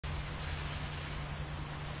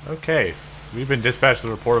Okay, so we've been dispatched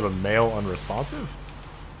with a report of a male unresponsive. So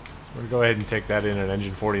we're going to go ahead and take that in at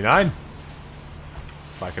engine 49.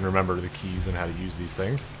 If I can remember the keys and how to use these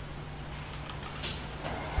things.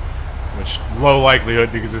 Which, low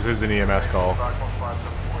likelihood because this is an EMS call.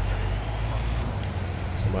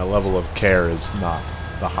 So my level of care is not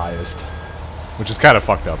the highest. Which is kind of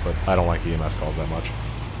fucked up, but I don't like EMS calls that much.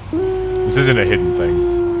 This isn't a hidden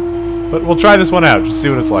thing. But we'll try this one out, just see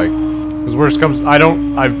what it's like. Because worst comes,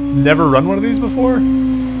 I've never run one of these before.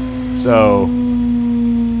 So,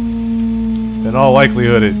 in all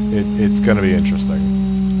likelihood, it's going to be interesting.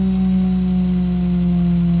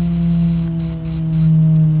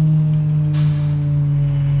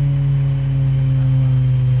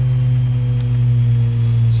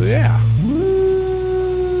 So yeah.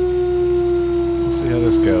 We'll see how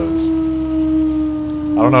this goes.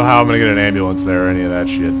 I don't know how I'm going to get an ambulance there or any of that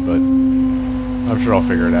shit, but I'm sure I'll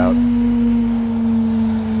figure it out.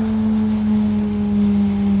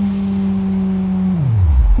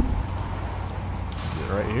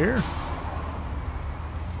 Here?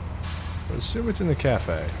 I assume it's in the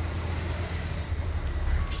cafe.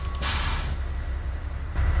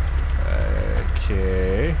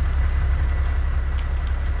 Okay.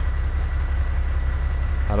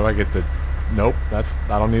 How do I get the... Nope, I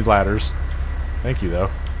don't need ladders. Thank you, though.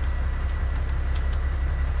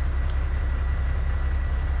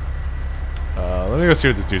 Let me go see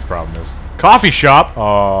what this dude's problem is. Coffee shop!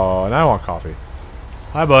 Oh, now I want coffee.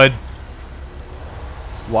 Hi, bud.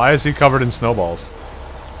 Why is he covered in snowballs?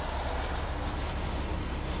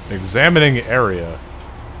 Examining area.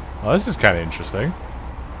 Oh, this is kind of interesting.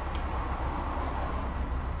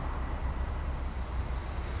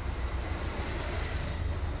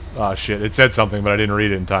 Oh shit, it said something, but I didn't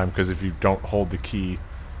read it in time, because if you don't hold the key...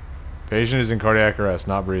 Patient is in cardiac arrest,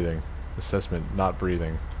 not breathing. Assessment, not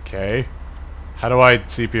breathing. Okay. How do I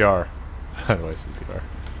CPR? How do I CPR?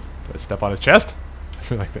 Do I step on his chest? I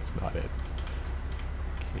feel like that's not it.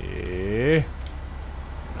 Okay.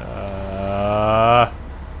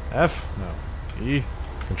 F? No. E?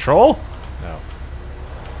 Control? No.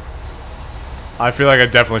 I feel like I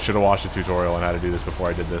definitely should have watched a tutorial on how to do this before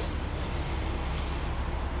I did this.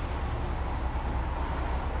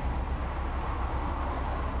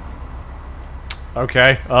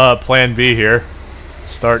 Okay, plan B here.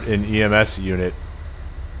 Start an EMS unit.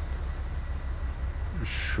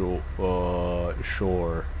 Sure.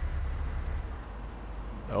 Sure.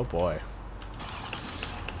 Oh boy.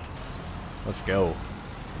 Let's go.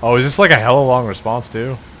 Oh, is this like a hella long response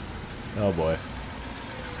too? Oh boy.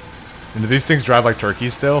 And do these things drive like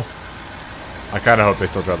turkeys still? I kind of hope they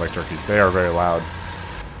still drive like turkeys. They are very loud.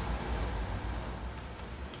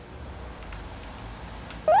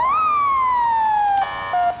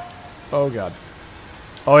 Oh god.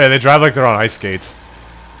 Oh yeah, they drive like they're on ice skates.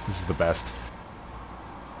 This is the best.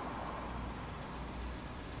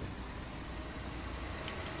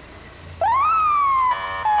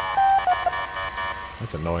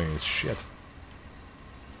 That's annoying as shit.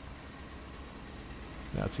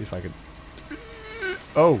 Now let's see if I could...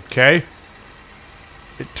 Okay.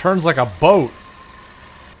 It turns like a boat.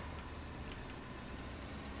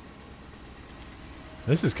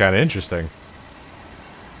 This is kind of interesting.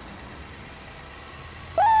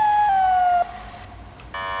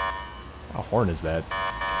 What horn is that?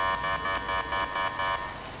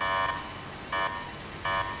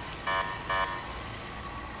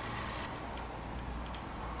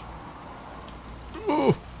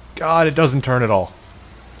 Ooh, God, it doesn't turn at all.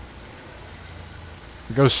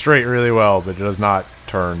 It goes straight really well, but it does not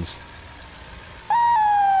turns.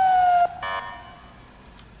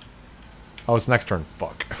 Oh, it's next turn.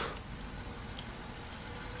 Fuck.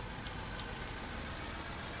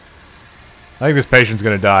 I think this patient's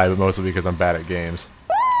gonna die, but mostly because I'm bad at games.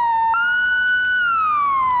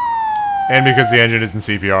 And because the engine isn't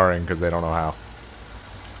CPRing, because they don't know how.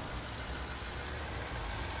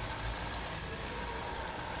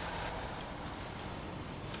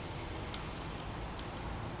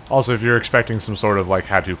 Also, if you're expecting some sort of, like,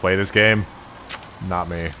 how to play this game, not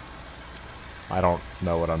me. I don't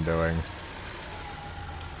know what I'm doing.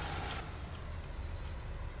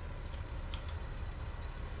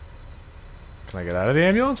 Can I get out of the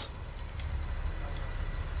ambulance?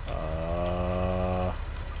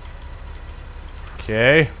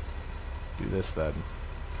 Okay. Do this then.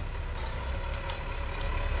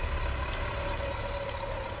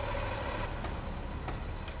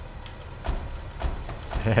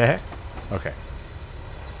 Okay.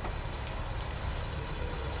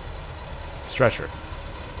 Stretcher.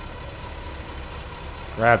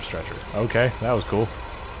 Grab stretcher. Okay, that was cool.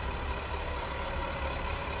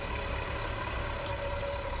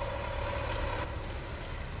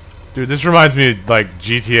 Dude, this reminds me of, like,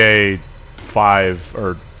 GTA 5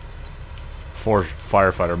 or 4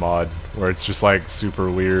 firefighter mod, where it's just, like, super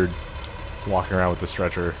weird walking around with the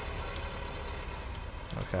stretcher.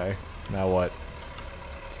 Okay, now what?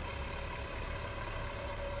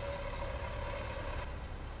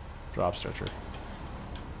 Drop stretcher.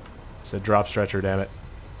 I said drop stretcher, damn it.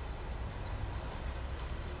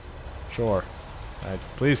 Sure.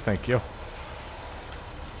 Please, thank you.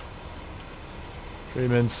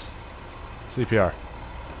 Treatments. CPR.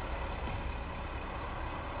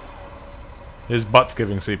 His butt's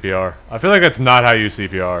giving CPR. I feel like that's not how you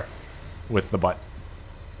CPR with the butt.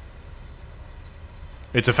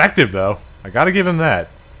 It's effective, though. I gotta give him that.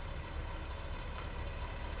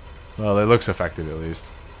 Well, it looks effective, at least.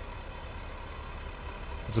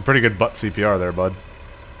 It's a pretty good butt CPR there, bud.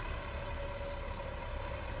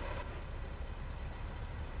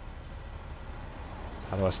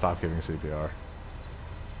 How do I stop giving CPR?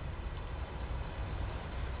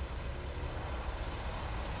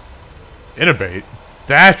 Intubate?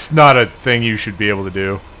 That's not a thing you should be able to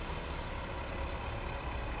do.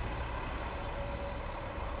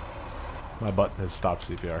 My butt has stopped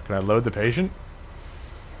CPR. Can I load the patient?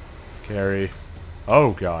 Carry.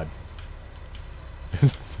 Oh, God.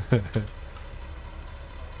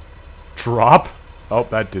 Drop? Oh,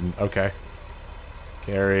 that didn't. Okay.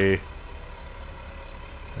 Carry.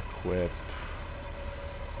 Equip.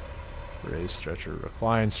 Raise stretcher.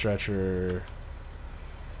 Recline stretcher.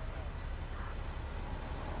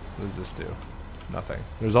 What does this do? Nothing.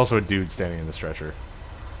 There's also a dude standing in the stretcher.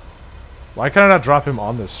 Why can I not drop him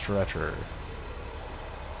on the stretcher?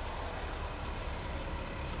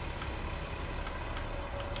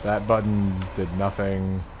 That button did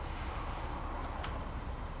nothing.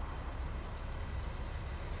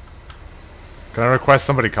 Can I request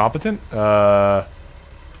somebody competent?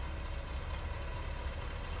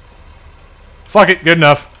 Fuck it, good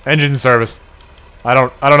enough. Engine service. I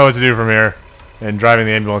don't know what to do from here. And driving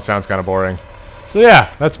the ambulance sounds kind of boring. So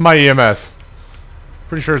yeah, that's my EMS.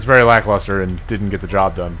 Pretty sure it's very lackluster and didn't get the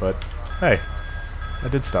job done, but hey, I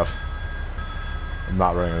did stuff. I'm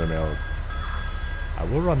not running the mail. I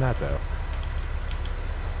will run that though.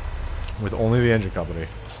 With only the engine company.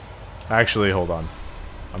 Actually, hold on.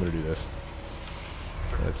 I'm gonna do this.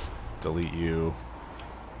 Let's delete you.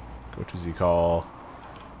 Go to Z-call.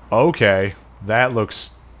 Okay, that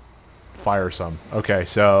looks firesome. Okay,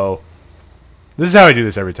 so this is how I do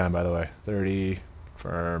this every time, by the way. 30,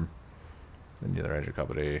 firm, then the other engine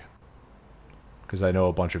company. Because I know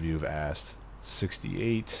a bunch of you have asked.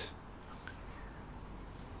 68.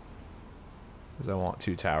 Because I want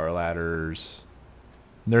 2 tower ladders.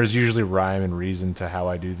 And there's usually rhyme and reason to how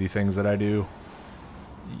I do the things that I do.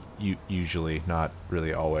 Usually, not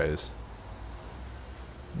really always.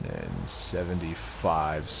 And then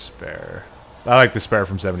 75 spare. I like the spare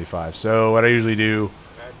from 75. So what I usually do...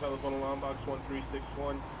 Telephone alarm box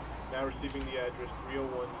 1361. Now receiving the address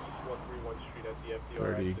 301 East 131 Street at the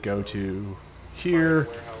FDR. 30, go to here.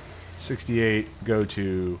 68, go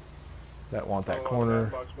to that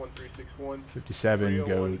corner. 57,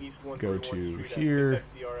 go to here.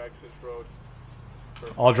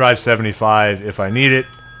 I'll drive 75 if I need it.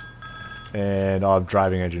 And I'm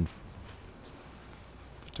driving engine...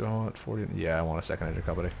 Do I want 40? Yeah, I want a second engine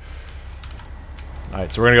company.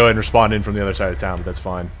 Alright, so we're going to go ahead and respond in from the other side of town, but that's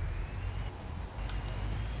fine.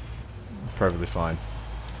 It's perfectly fine.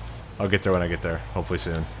 I'll get there when I get there. Hopefully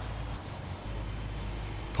soon.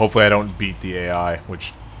 Hopefully I don't beat the AI,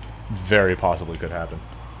 which very possibly could happen.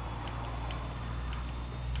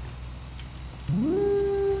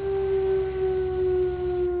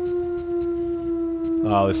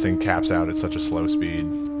 Oh, this thing caps out at such a slow speed.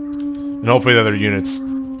 And hopefully the other units,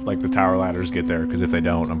 like the tower ladders, get there, because if they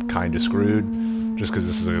don't, I'm kind of screwed. Just because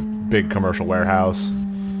this is a big commercial warehouse,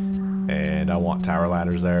 and I want tower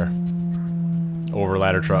ladders there.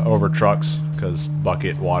 Over trucks, because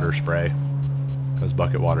bucket water spray. Because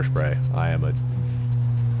bucket water spray. I am a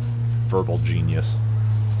verbal genius.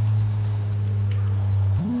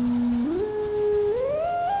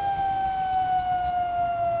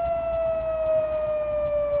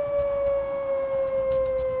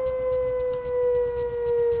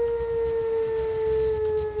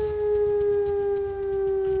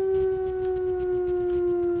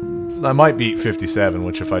 I might beat 57,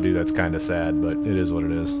 which if I do, that's kind of sad, but it is what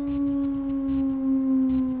it is.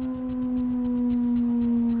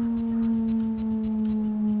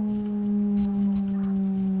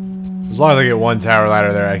 As long as I get 1 tower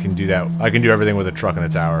ladder there, I can do that. I can do everything with a truck and a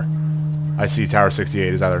tower. I see tower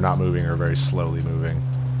 68 is either not moving or very slowly moving.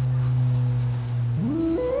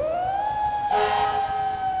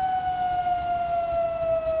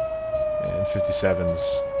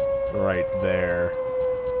 57's right there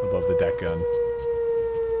above the deck gun.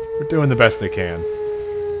 We're doing the best they can.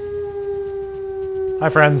 Hi,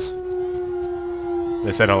 friends.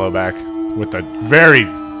 They said hello back with a very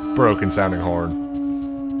broken sounding horn.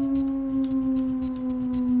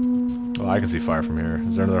 Oh, I can see fire from here.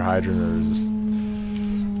 Is there another hydrant, or is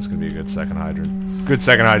this gonna be a good second hydrant? Good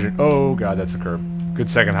second hydrant. Oh god, that's the curb. Good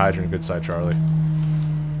second hydrant, good side Charlie.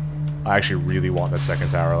 I actually really want that second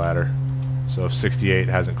tower ladder. So if 68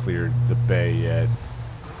 hasn't cleared the bay yet,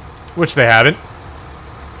 which they haven't.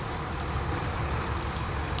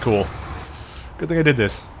 Cool. Good thing I did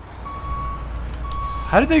this.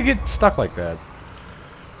 How did they get stuck like that?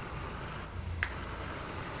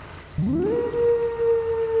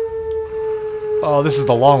 Oh, this is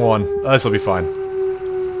the long one. Oh, this will be fine.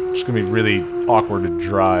 It's gonna be really awkward to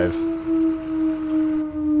drive.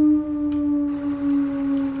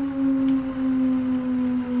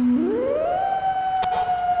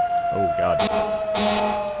 Oh god.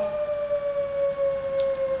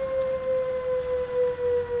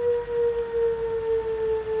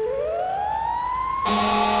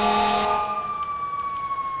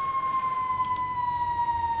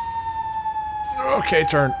 Okay,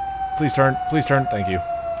 turn. Please turn. Please turn. Thank you.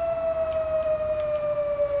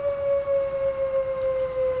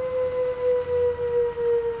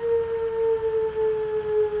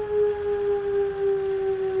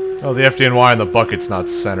 Oh, the FDNY and the bucket's not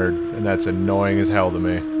centered, and that's annoying as hell to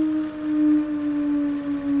me.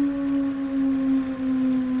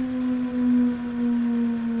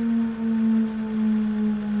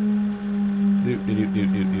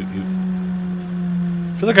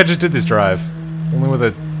 I feel like I just did this drive, only with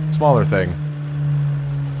a smaller thing.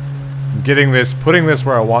 Getting this, putting this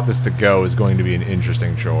where I want this to go is going to be an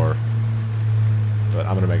interesting chore. But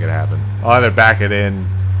I'm going to make it happen. I'll either back it in,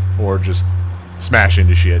 or just smash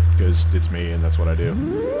into shit, because it's me and that's what I do.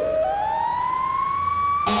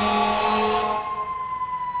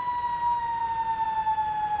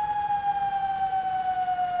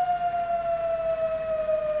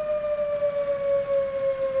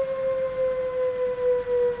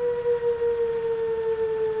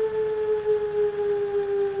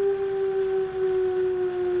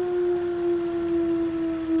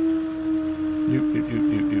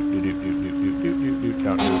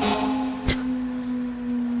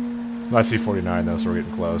 I see 49 though, so we're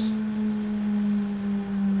getting close.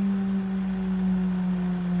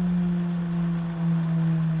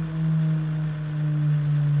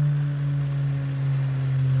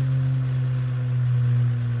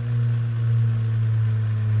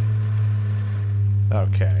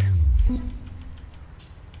 Okay.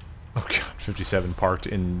 Oh god, 57 parked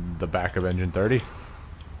in the back of engine 30.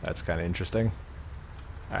 That's kind of interesting.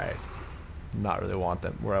 Alright. Not really want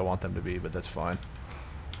them where I want them to be, but that's fine.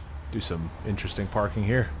 Do some interesting parking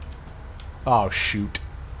here. Oh, shoot.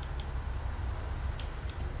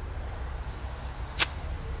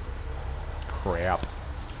 Crap.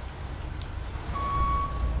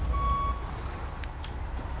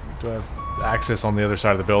 Do I have access on the other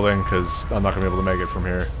side of the building? Because I'm not going to be able to make it from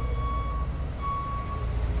here.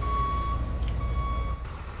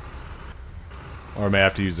 Or I may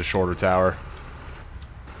have to use the shorter tower.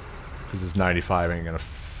 Because this 95 ain't going to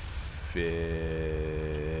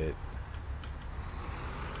fit.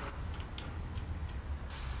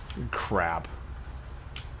 Crap.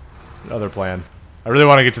 Another plan. I really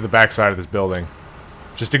want to get to the back side of this building.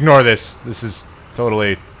 Just ignore this. This is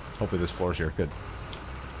totally... Hopefully this floor's here. Good.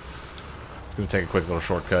 It's going to take a quick little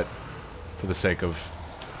shortcut for the sake of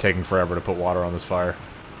taking forever to put water on this fire.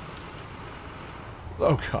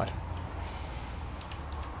 Oh, God.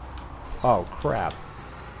 Oh, crap.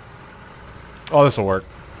 Oh, this'll work.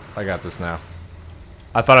 I got this now.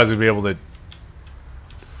 I thought I was going to be able to...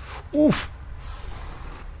 Oof!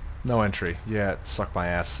 No entry. Yeah, suck my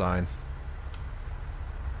ass sign.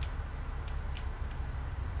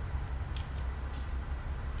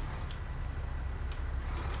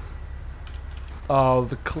 Oh,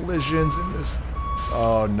 the collisions in this...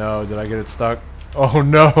 Oh no, did I get it stuck? Oh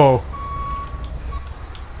no!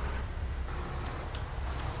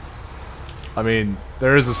 I mean,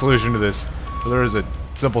 there is a solution to this. There is a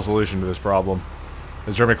simple solution to this problem.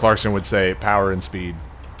 As Jeremy Clarkson would say, power and speed.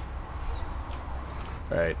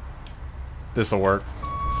 Alright. This'll work.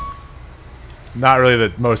 Not really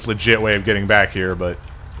the most legit way of getting back here, but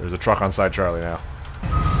there's a truck on side Charlie now.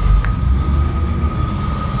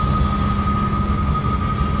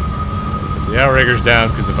 Put the outriggers down,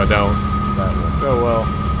 because if I don't, that won't go well.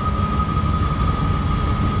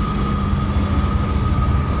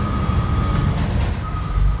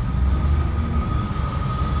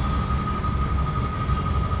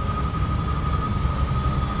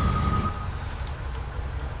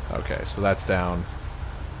 so that's down.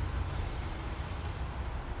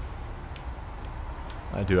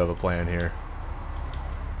 I do have a plan here.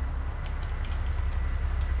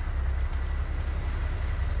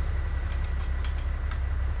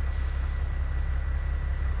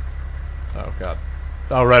 Oh god.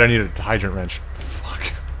 Oh right, I need a hydrant wrench.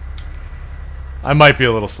 Fuck. I might be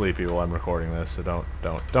a little sleepy while I'm recording this, so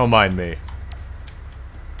don't mind me.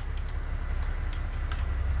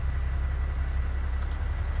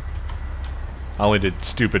 I only did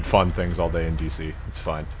stupid fun things all day in DC. It's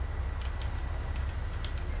fine.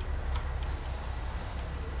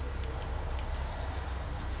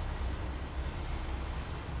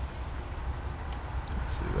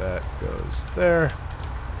 Let's see, that goes there.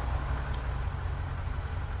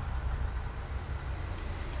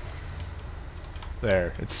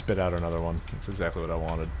 There, it spit out another one. That's exactly what I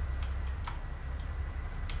wanted.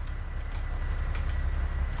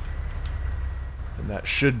 And that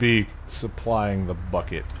should be supplying the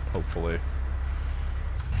bucket, hopefully.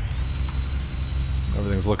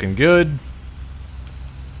 Everything's looking good.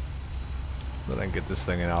 Then I can get this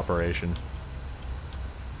thing in operation.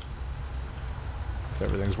 If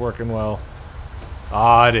everything's working well.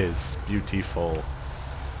 Ah, it is. Beautiful.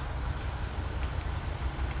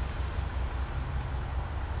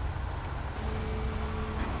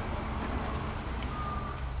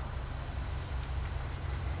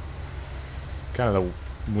 Kind of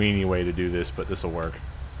the weenie way to do this, but this will work.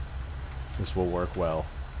 This will work well.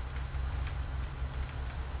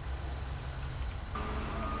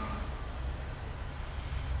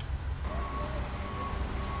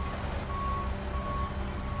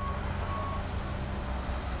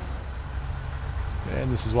 And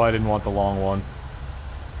this is why I didn't want the long one.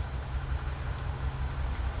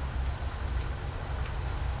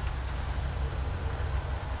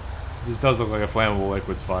 This does look like a flammable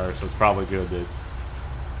liquids fire, so it's probably good, dude.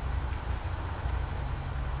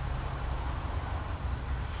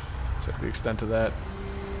 Check the extent of that.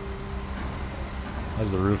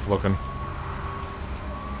 How's the roof looking?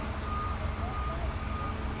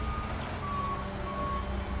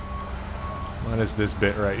 Minus this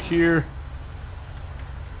bit right here.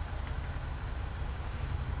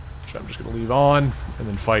 Which I'm just going to leave on, and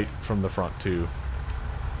then fight from the front too.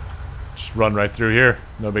 Just run right through here.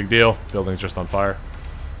 No big deal. Building's just on fire.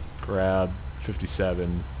 Grab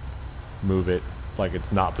 57. Move it like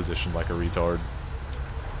it's not positioned like a retard.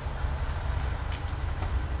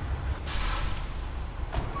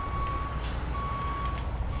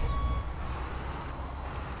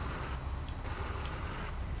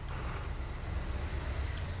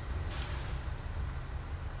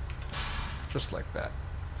 Just like that.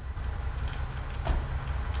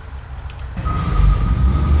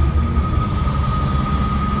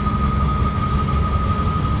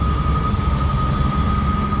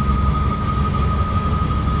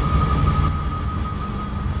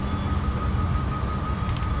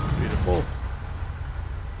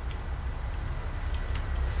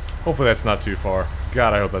 Hopefully that's not too far.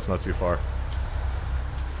 God, I hope that's not too far.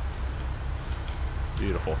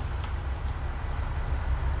 Beautiful.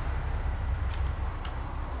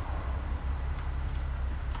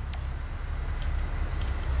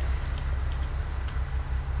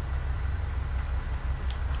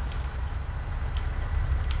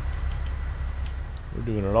 We're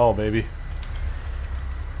doing it all, baby.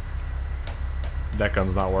 That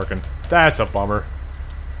gun's not working. That's a bummer.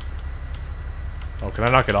 Oh, can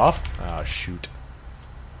I knock it off? Ah, shoot.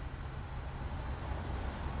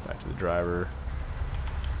 Back to the driver.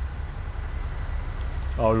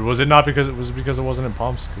 Oh, was it not because it was because it wasn't in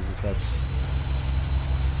pumps? Because if that's...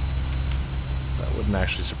 That wouldn't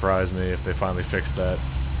actually surprise me if they finally fixed that.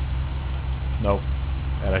 Nope.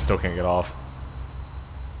 And I still can't get off.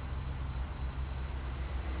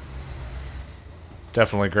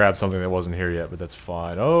 Definitely grabbed something that wasn't here yet, but that's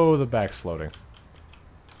fine. Oh, the back's floating.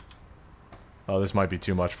 Oh, this might be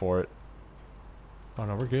too much for it. Oh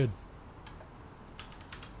no, we're good.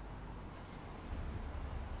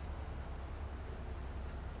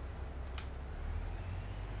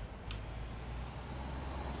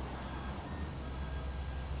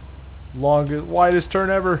 Longest, widest turn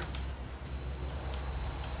ever.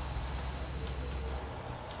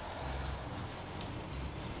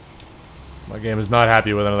 My game is not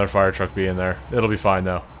happy with another fire truck being there. It'll be fine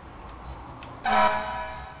though.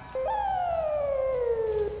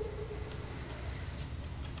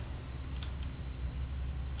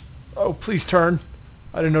 Oh, please turn.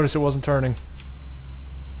 I didn't notice it wasn't turning.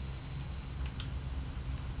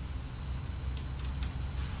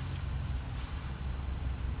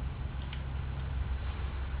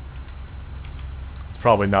 It's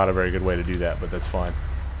probably not a very good way to do that, but that's fine.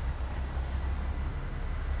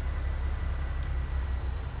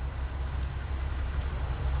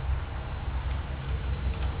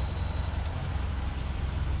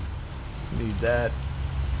 Need that.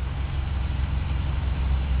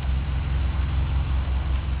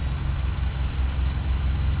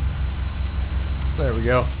 There we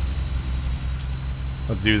go.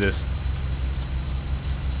 Let's do this.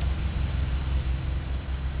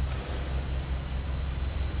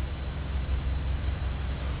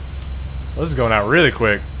 Well, this is going out really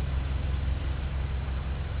quick.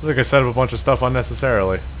 I think I set up a bunch of stuff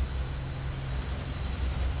unnecessarily.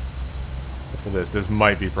 Except for this. This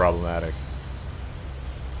might be problematic.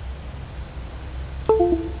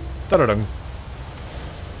 Da-da-dung.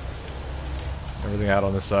 Everything out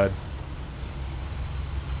on this side.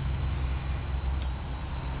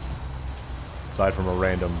 Aside from a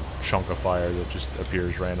random chunk of fire that just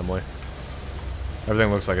appears randomly.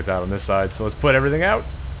 Everything looks like it's out on this side, so let's put everything out.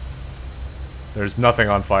 There's nothing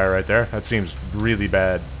on fire right there. That seems really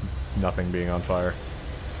bad, nothing being on fire.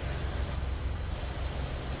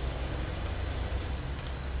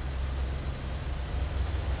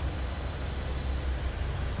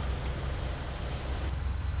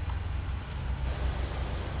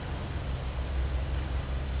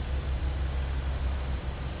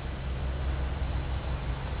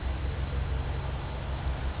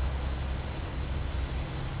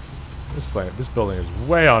 This building is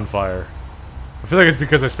way on fire. I feel like it's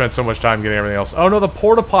because I spent so much time getting everything else. Oh no, the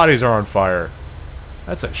porta potties are on fire.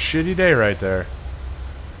 That's a shitty day right there.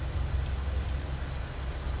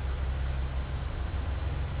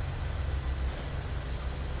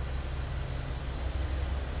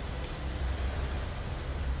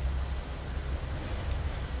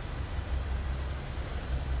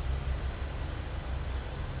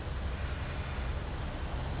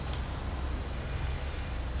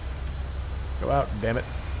 Go out, damn it.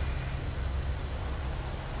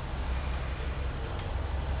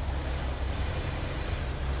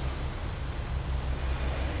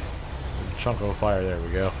 Chunk of fire, there we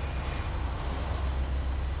go.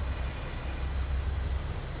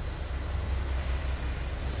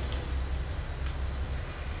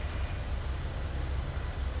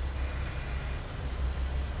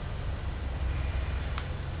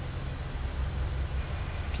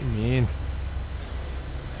 What do you mean?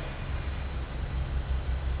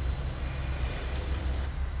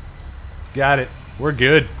 Got it. We're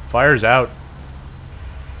good. Fire's out.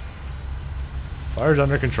 Fire's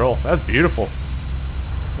under control. That's beautiful.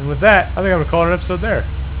 And with that, I think I'm going to call it an episode there.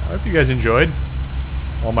 I hope you guys enjoyed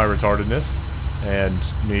all my retardedness and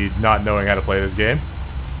me not knowing how to play this game.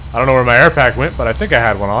 I don't know where my air pack went, but I think I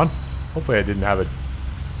had one on. Hopefully I didn't have it.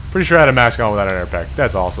 Pretty sure I had a mask on without an air pack.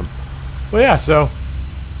 That's awesome. But yeah, so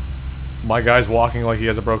my guy's walking like he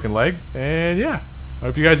has a broken leg. And yeah, I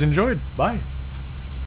hope you guys enjoyed. Bye.